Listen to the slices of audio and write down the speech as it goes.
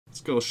Let's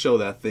go show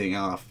that thing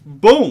off.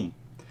 Boom!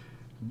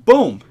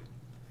 Boom!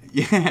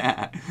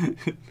 Yeah!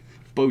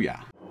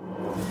 Booyah!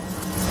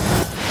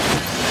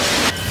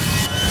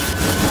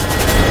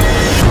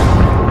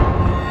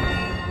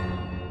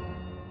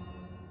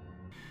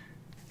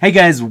 Hey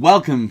guys,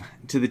 welcome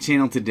to the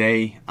channel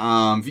today.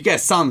 If you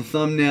guys saw in the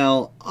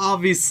thumbnail,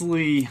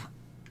 obviously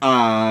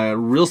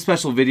real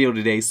special video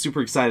today.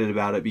 Super excited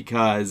about it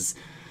because,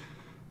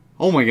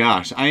 oh my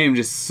gosh, I am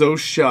just so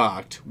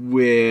shocked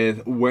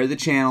with where the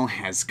channel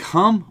has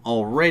come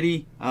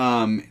already.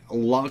 A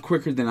lot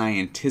quicker than I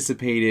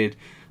anticipated.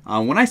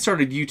 When I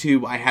started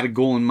YouTube, I had a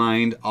goal in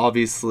mind,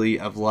 obviously,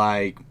 of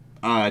like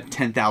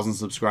 10,000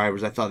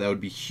 subscribers. I thought that would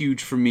be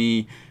huge for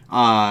me.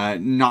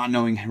 Not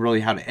knowing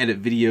really how to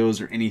edit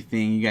videos or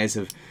anything. You guys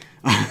have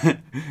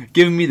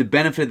given me the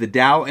benefit of the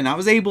doubt, and I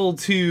was able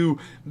to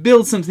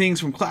build some things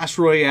from Clash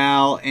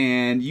Royale,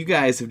 and you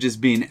guys have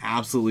just been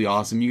absolutely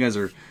awesome. You guys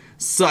are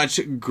such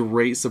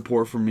great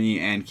support for me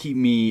and keep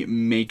me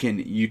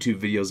making YouTube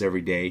videos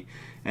every day.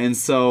 And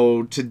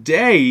so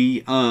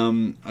today,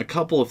 a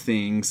couple of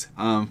things.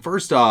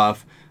 First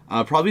off,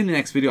 probably in the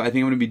next video, I think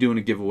I'm going to be doing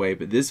a giveaway,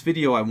 but this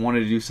video I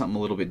wanted to do something a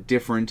little bit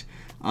different.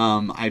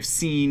 I've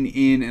seen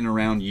in and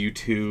around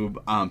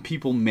YouTube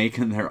people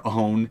making their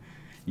own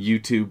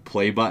YouTube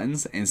play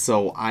buttons, and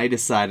so I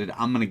decided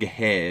I'm going to go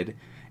ahead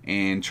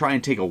and try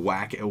and take a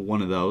whack at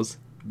one of those,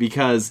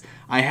 because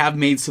I have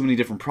made so many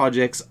different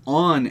projects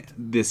on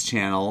this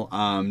channel,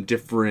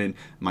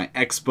 my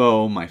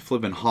Expo, my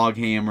Flippin' Hog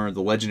Hammer,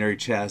 the Legendary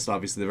Chest,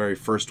 obviously the very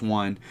first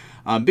one.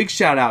 Big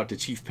shout out to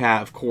Chief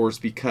Pat, of course,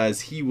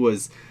 because he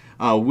was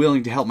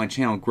willing to help my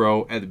channel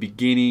grow at the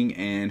beginning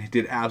and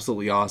did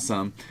absolutely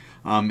awesome.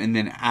 And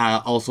then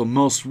also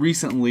most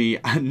recently,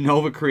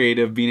 Nova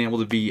Creative, being able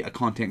to be a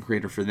content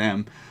creator for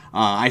them.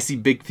 I see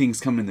big things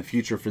coming in the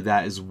future for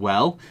that as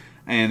well,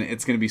 and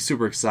it's going to be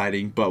super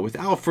exciting. But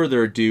without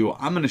further ado,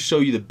 I'm going to show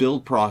you the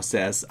build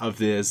process of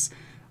this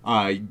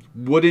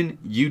wooden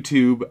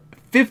YouTube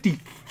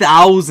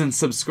 50,000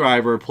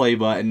 subscriber play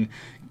button.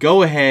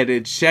 Go ahead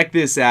and check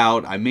this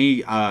out. I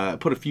may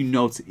put a few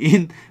notes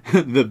in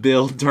the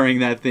build during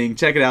that thing.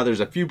 Check it out. There's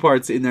a few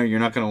parts in there you're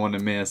not going to want to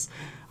miss.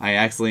 I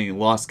accidentally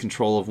lost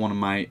control of one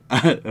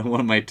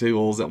of my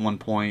tools at one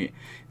point,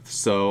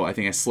 so I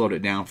think I slowed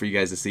it down for you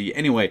guys to see.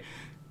 Anyway,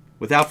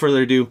 without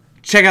further ado,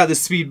 check out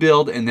this speed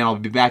build, and then I'll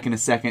be back in a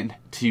second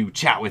to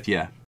chat with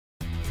you.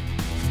 I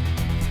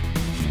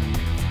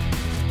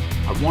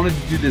wanted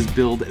to do this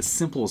build as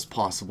simple as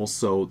possible,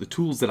 so the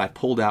tools that I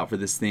pulled out for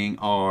this thing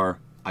are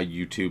a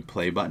YouTube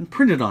play button,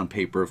 printed on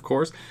paper, of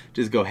course.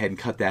 Just go ahead and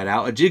cut that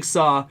out. A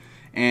jigsaw,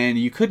 and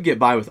you could get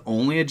by with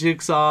only a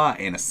jigsaw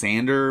and a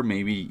sander,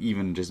 maybe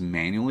even just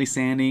manually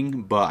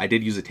sanding, but I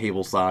did use a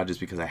table saw just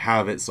because I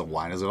have it, so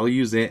why as well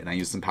use it, and I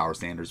use some power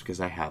sanders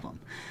because I have them.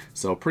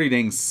 So pretty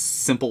dang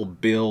simple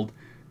build.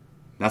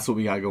 That's what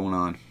we got going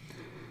on.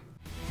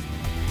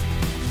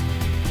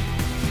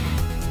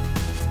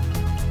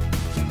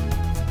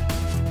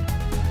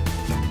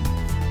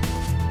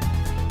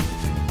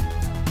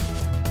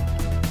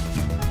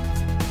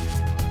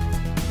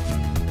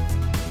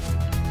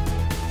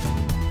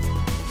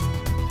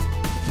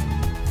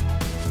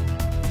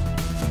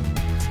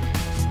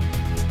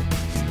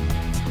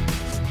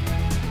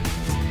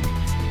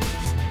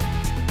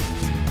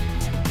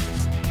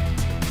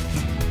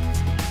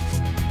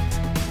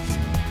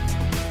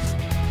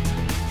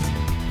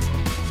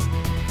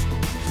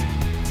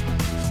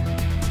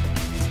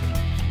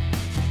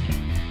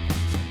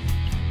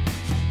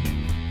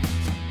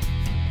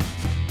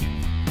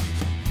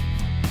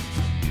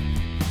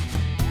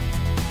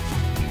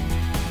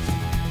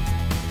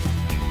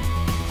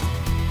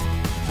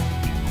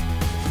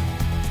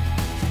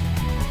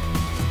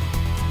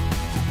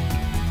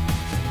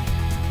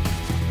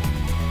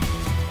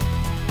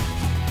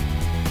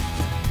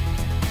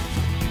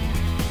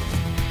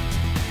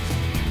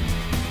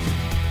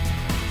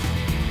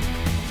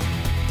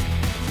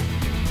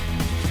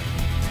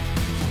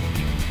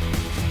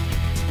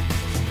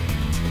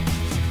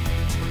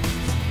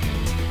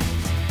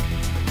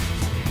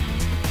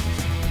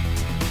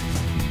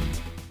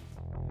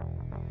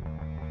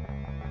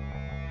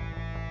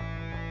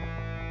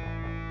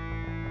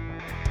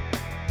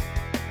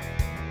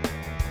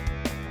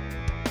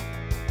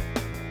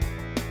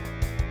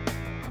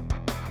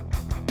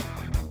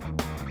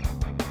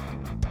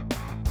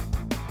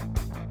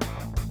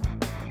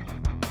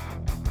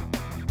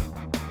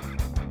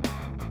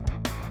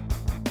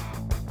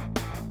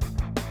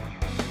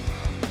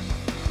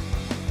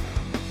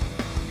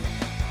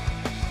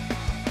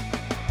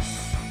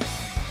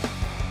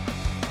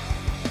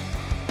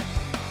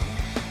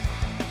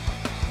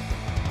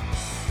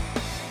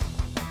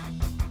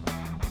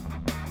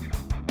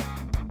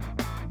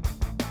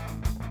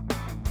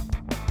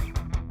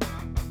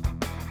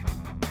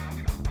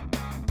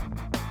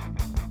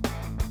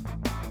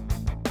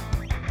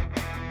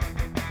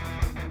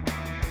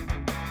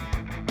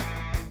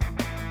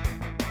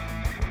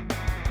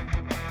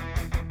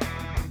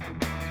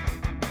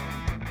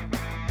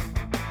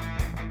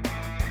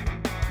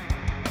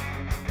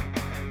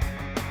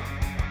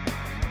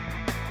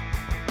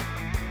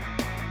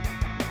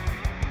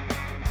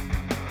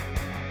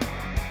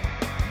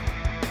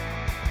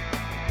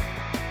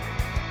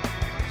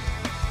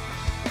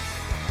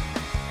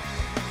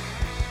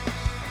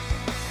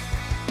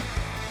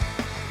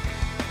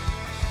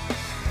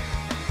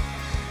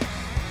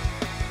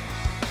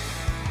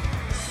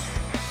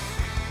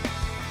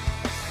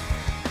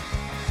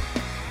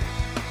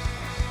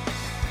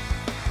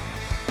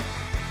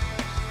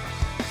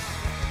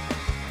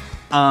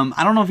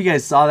 I don't know if you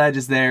guys saw that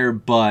just there,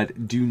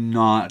 but do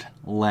not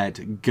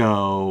let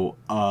go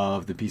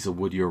of the piece of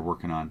wood you're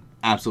working on.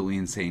 Absolutely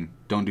insane.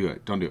 Don't do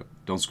it. Don't do it.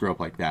 Don't screw up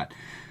like that.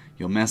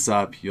 You'll mess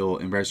up. You'll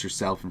embarrass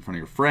yourself in front of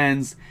your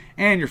friends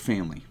and your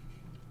family.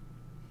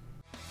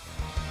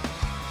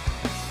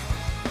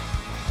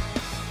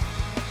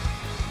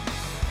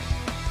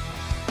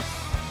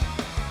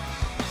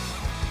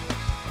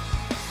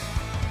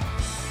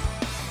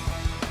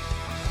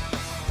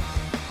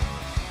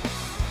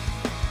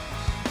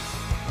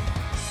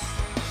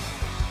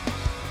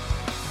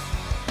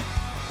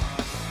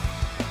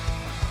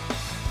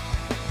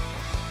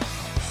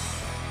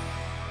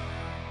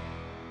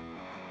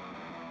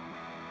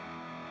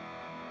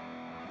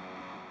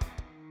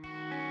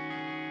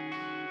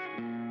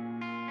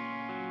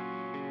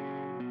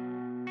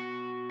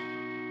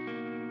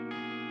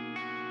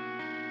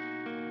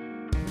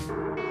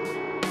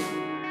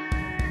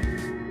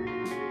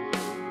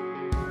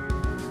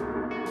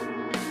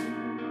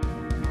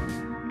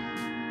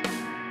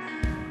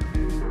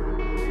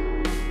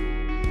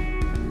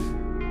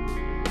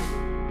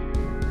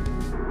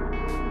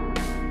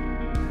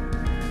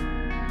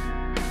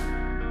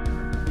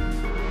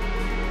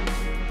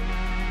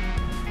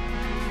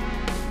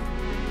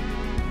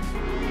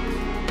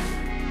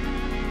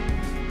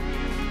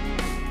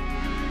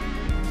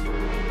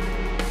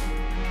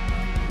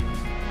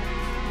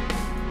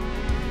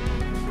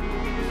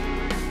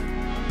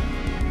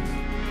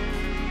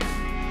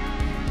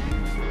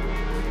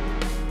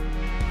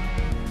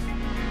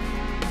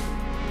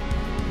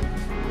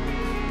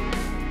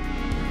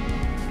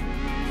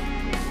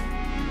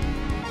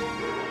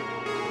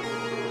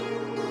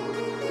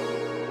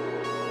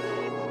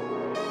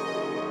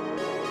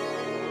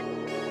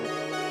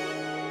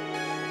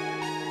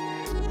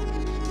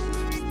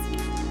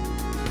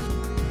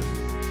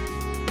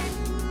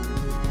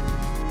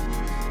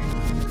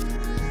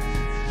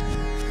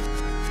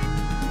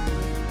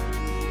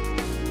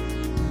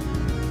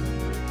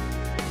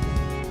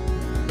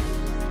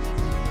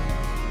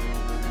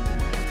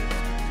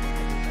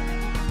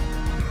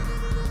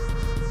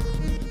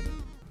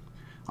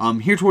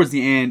 Here towards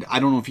the end, I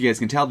don't know if you guys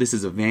can tell, this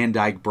is a Van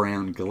Dyke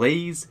brown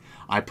glaze.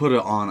 I put it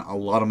on a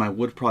lot of my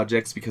wood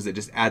projects because it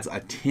just adds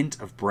a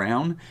tint of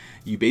brown.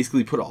 You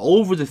basically put it all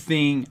over the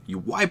thing, you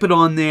wipe it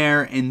on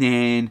there, and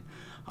then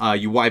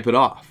you wipe it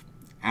off.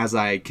 As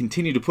I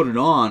continue to put it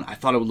on, I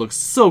thought it would look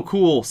so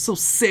cool, so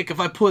sick if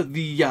I put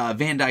the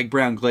Van Dyke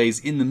brown glaze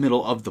in the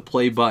middle of the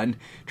play button.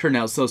 Turned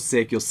out so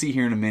sick. You'll see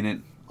here in a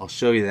minute. I'll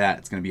show you that.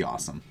 It's going to be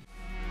awesome.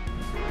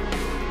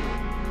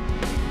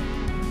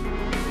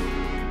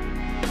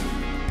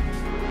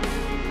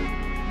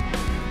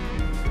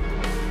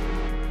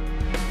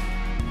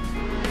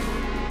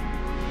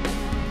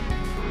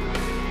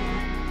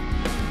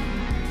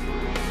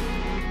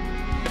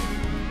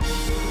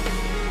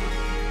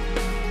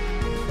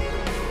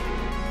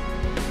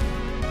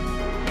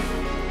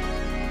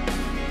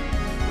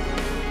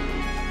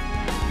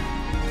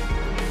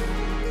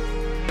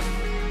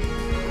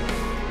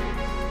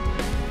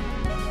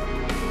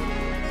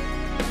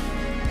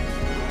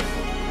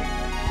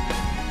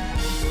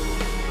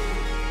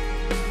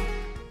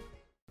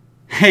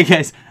 Hey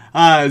guys,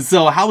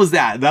 so how was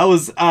that? That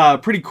was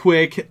pretty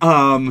quick.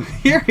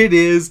 Here it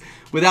is.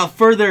 Without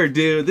further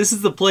ado, this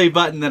is the play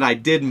button that I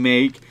did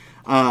make.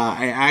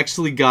 I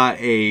actually got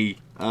a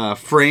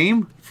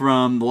frame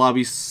from the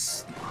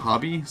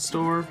hobby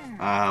store.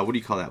 What do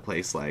you call that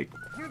place? Like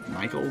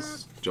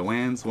Michael's,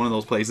 Joann's, one of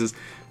those places.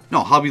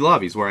 No, Hobby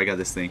Lobby's where I got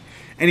this thing.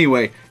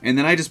 Anyway, and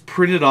then I just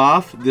printed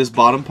off this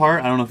bottom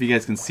part. I don't know if you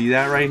guys can see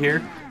that right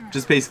here.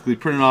 Just basically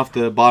printed off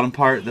the bottom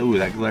part. Ooh,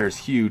 that glare is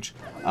huge.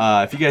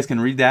 If you guys can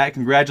read that,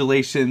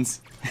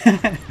 congratulations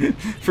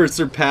for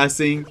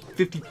surpassing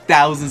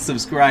 50,000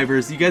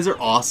 subscribers. You guys are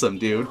awesome,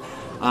 dude.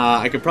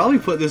 I could probably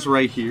put this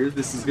right here.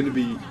 This is going to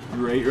be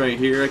right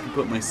here. I can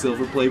put my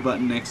silver play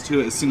button next to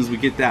it as soon as we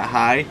get that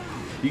high.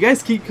 You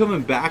guys keep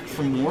coming back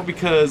for more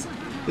because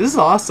this is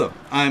awesome.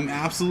 I'm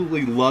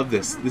absolutely love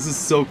this. This is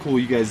so cool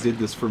you guys did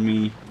this for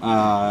me.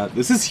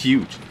 This is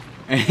huge.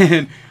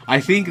 And I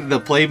think the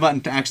play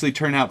button actually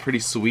turned out pretty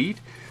sweet.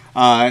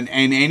 And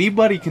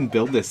anybody can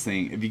build this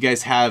thing. If you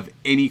guys have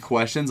any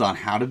questions on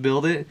how to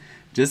build it,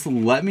 just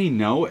let me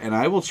know and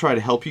I will try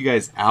to help you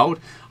guys out.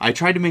 I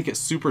tried to make it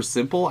super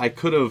simple. I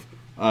could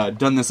have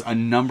done this a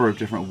number of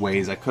different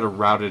ways. I could have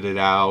routed it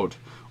out,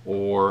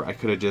 or I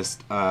could have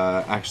just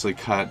actually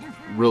cut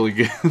really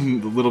good, a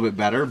little bit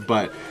better.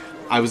 But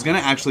I was going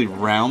to actually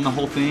round the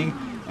whole thing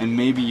and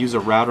maybe use a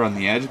router on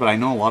the edge, but I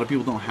know a lot of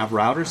people don't have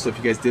routers, so if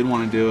you guys did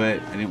want to do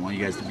it, I didn't want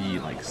you guys to be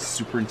like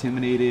super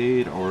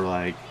intimidated or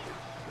like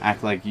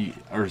act like you,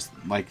 or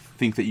like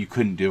think that you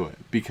couldn't do it,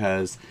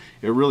 because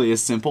it really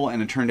is simple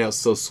and it turned out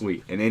so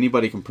sweet. And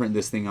anybody can print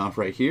this thing off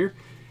right here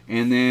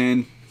and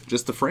then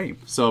just the frame.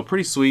 So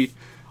pretty sweet.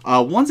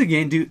 Once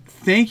again, dude,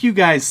 thank you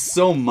guys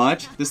so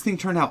much. This thing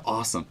turned out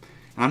awesome.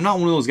 And I'm not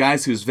one of those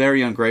guys who's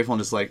very ungrateful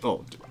and just like,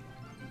 oh,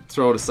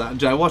 throw it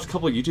aside. I watch a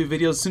couple of YouTube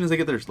videos. As soon as they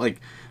get their like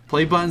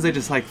play buttons, they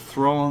just like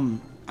throw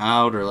them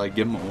out or like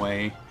give them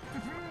away.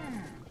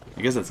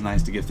 I guess that's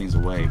nice to give things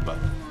away, but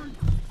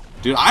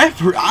dude,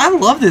 I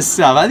love this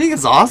stuff. I think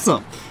it's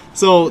awesome.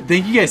 So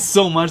thank you guys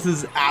so much.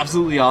 This is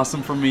absolutely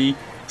awesome for me.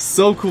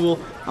 So cool.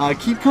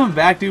 Keep coming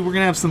back, dude. We're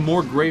gonna have some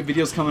more great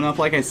videos coming up.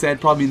 Like I said,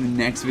 probably in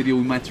the next video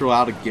we might throw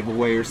out a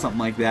giveaway or something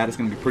like that. It's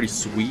gonna be pretty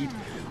sweet.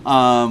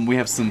 We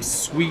have some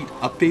sweet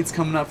updates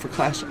coming up for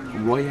Clash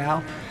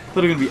Royale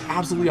that are gonna be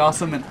absolutely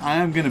awesome, and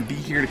I'm gonna be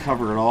here to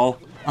cover it all.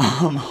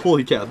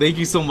 Holy cow! Thank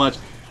you so much.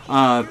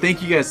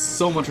 Thank you guys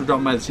so much for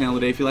dropping by the channel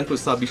today. If you like what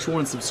I saw, be sure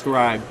and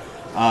subscribe.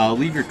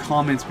 Leave your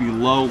comments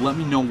below. Let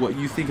me know what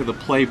you think of the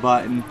play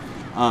button.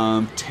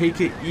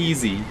 Take it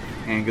easy,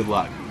 and good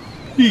luck.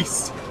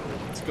 Peace.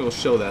 Let's go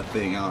show that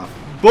thing off.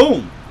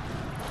 Boom!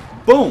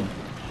 Boom!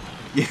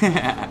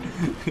 Yeah!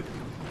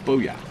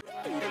 Booyah.